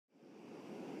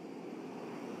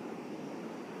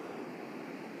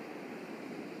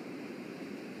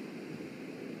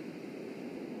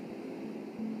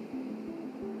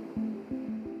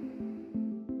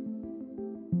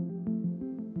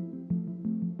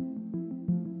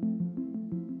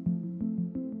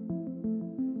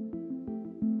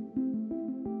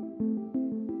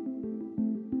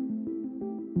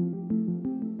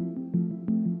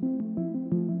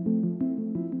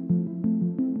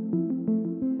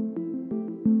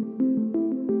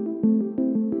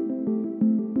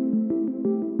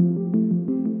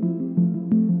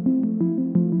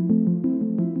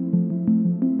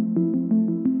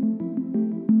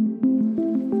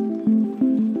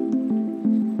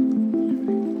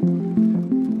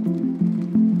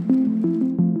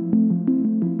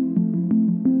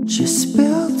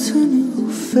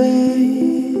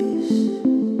face,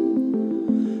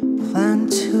 plan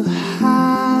to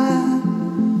hide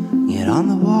it on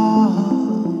the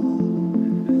wall,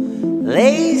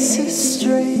 lace a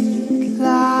straight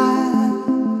line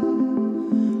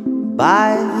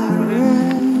by the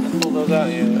rim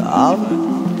of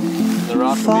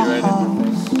falls.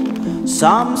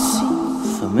 Some seem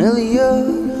familiar,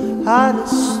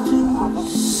 others do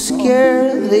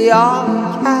scare. They all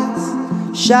cast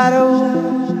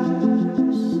shadows,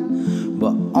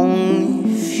 but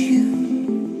only few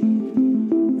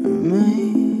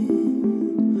remain.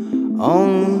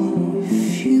 Only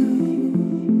few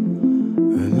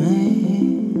remain.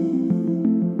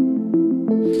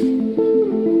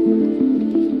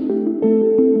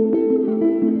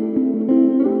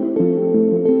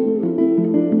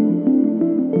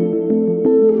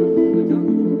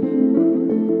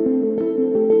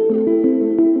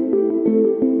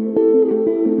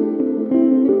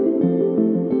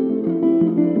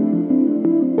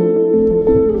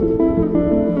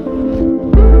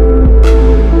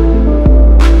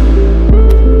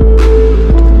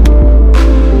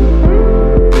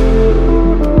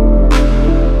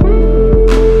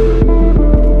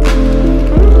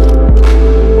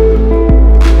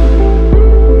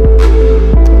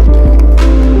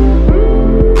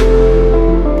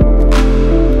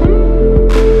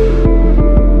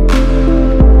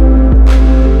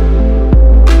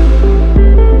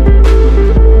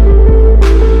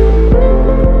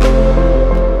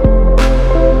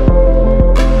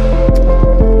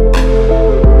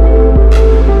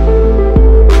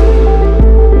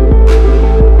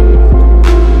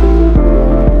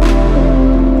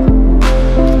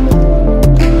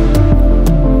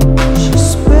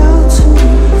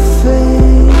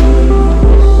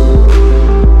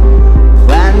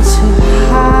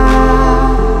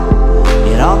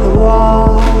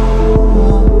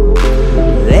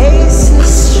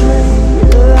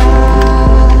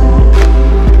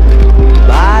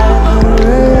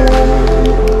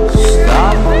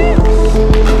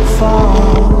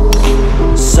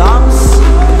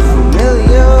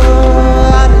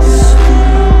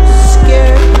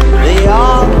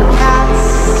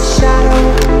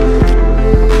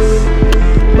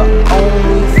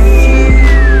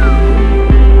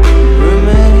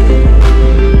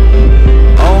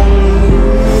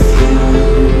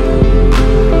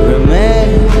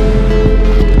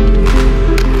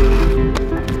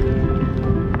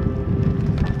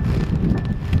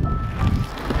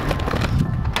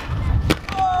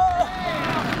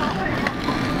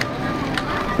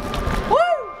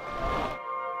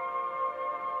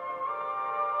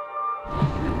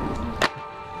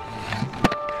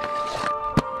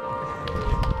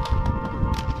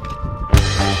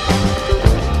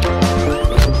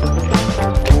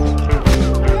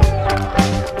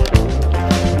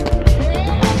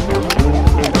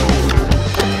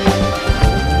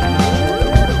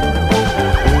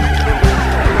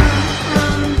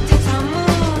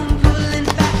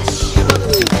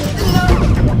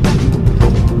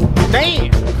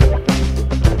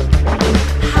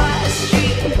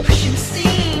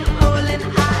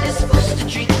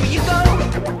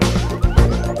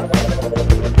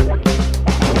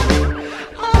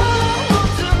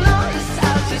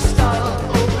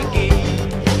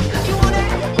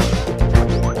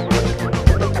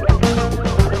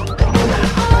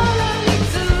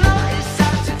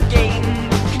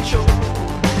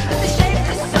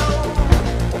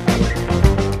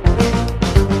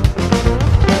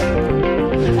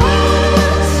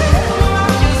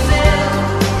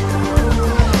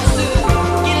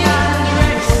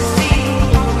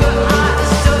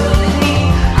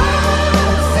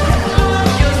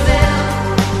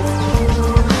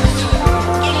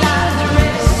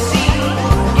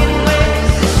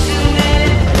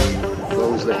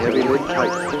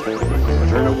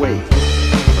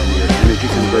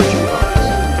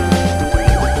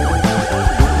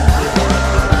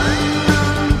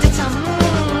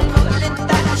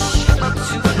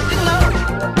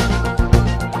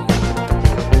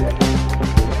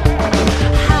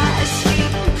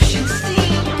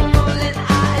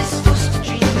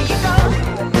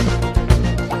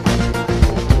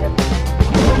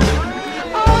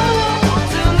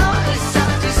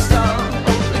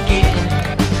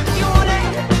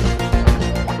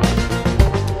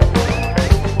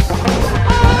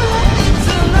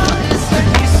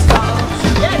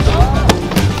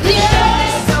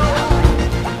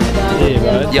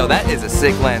 Yo, that is a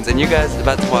sick lens, and you guys are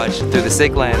about to watch through the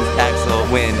sick lens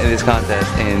Axel win in this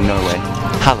contest in Norway.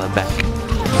 Holla back.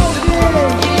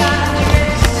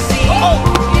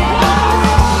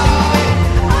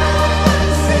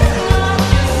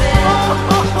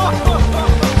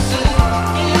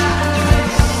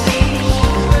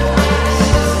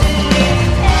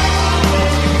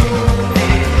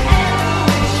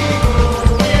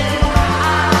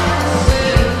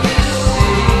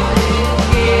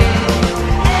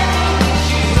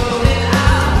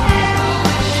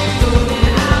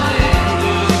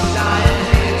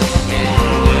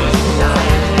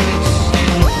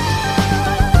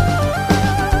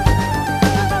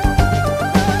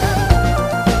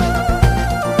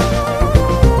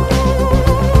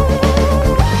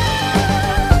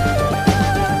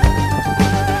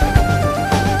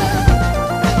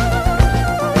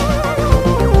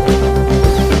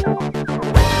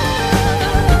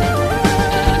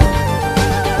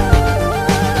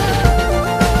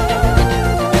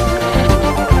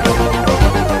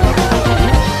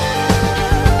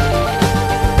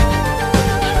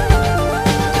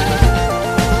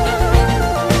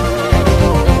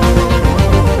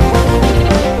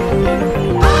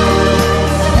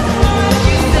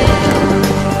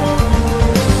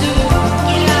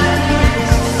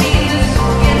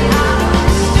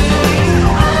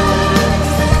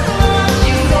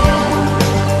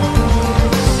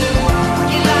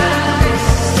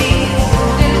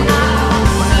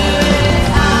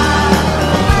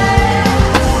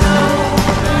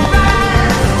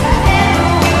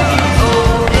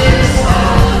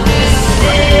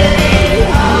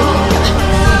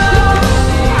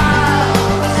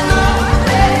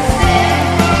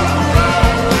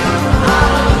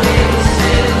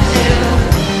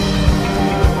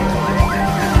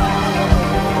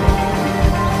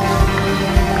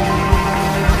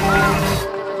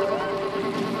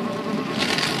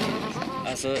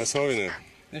 sa vi nu?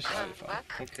 Nu kör vi fan.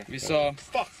 Okay. Vi sa...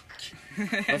 Fuck!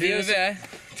 Huvud. Det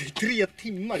är 3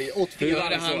 timmar i 84.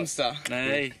 Huvud är Halmstad.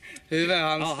 Nej. Huvud är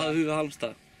Halmstad. Ja, huvud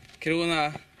Halmstad.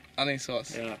 Krona,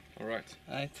 Alingsås. Ja. All right.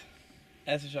 Nej.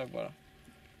 Ett försök bara.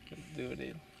 Du och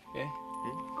deal. Okej?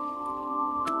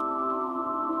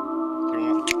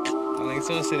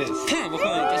 Alingsås är det. Fan vad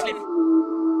skönt, jag slipper.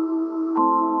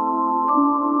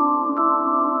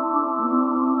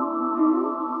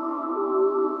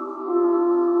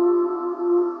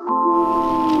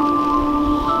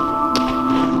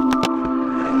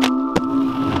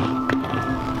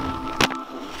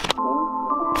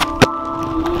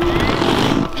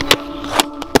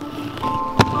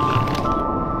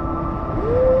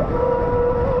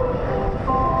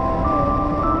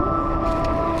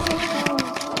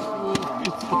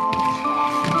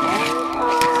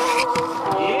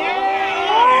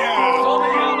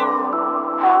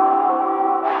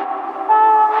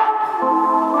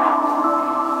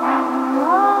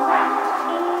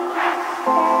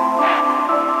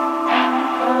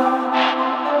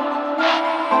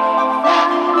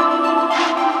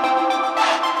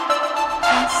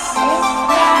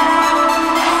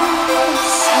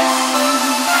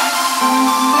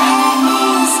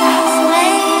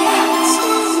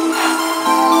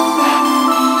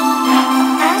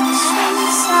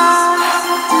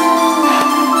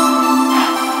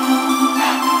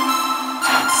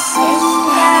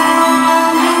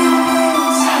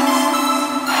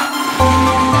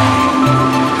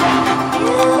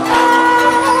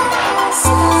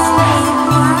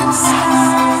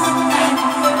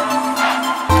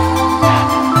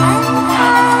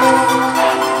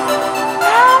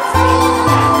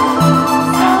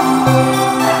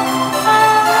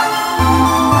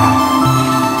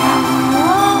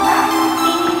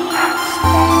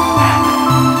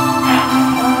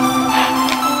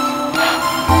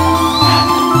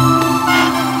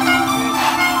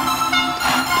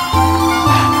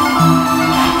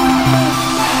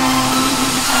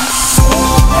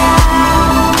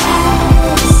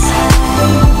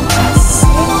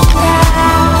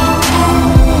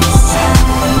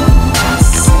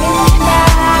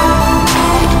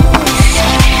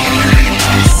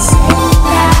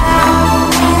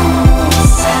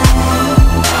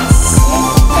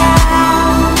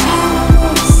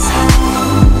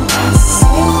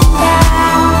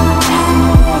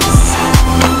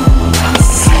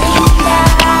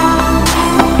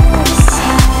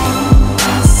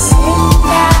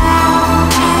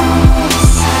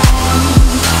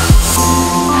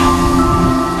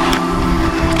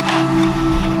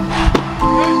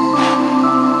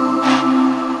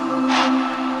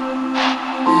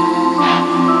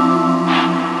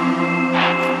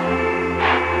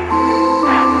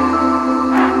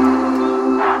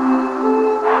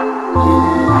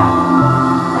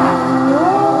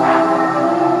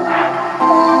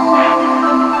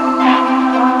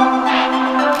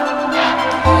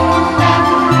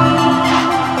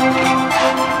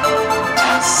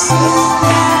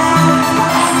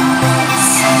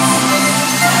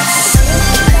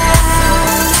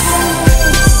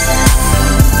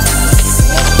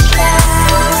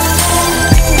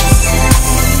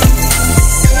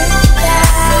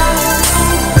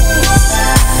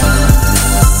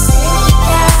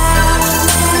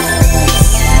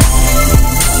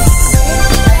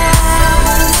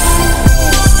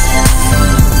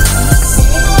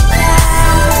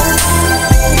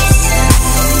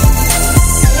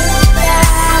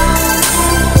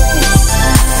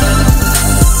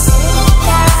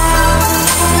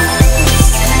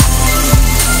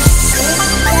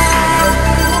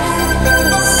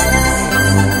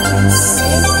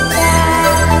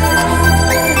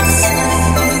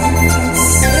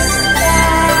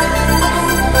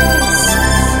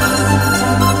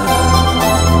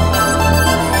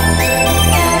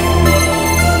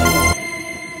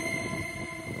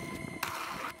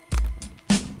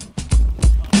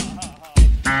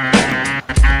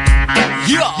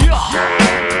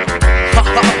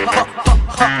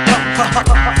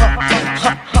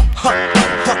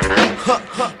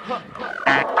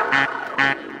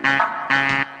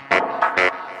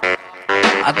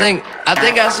 I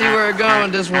think I see where it's going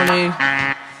with this one here.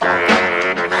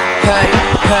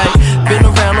 Hey, been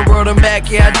around the world them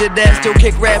back, yeah I did that. Still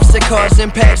kick raps and cars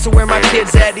and packs. So where my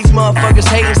kids at? These motherfuckers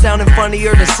hating, sounding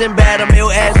funnier than Sinbad. I'm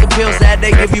ill as the pills that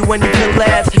they give you when you can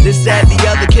laugh. This, that, the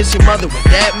other, kiss your mother with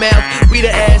that mouth. We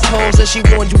the assholes that she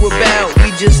warned you about.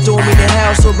 We just storming the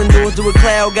house, open doors to a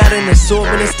cloud. Got an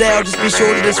assortment of style, just be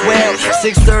sure that it's well.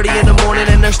 6:30 in the morning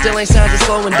and there still ain't signs of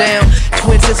slowing down.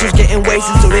 Twin sisters getting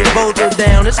wasted so they both are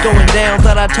down. It's going down,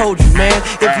 thought I told you, man.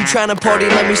 If you tryna party,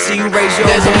 let me see you raise your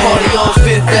hand. There's a party on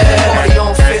 5th Ave.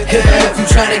 If you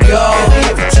tryna go,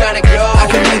 I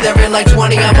can be there in like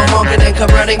 20. I'm a monk and then come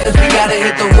running, cause we gotta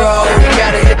hit the road.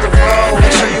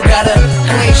 Make sure you got a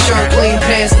clean shirt, clean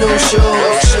pants, new shoes.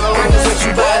 Bring us what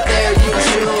you buy there, you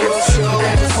shoes.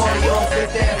 There's a party on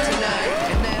 5th Ave tonight,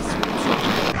 and that's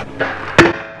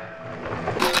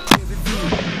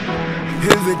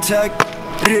Huvudtack,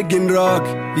 ryggen rak.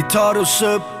 Vi tar oss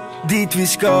upp dit vi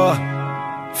ska.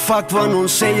 Fuck vad någon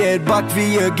säger, back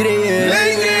vi gör grejer.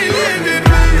 Längre lever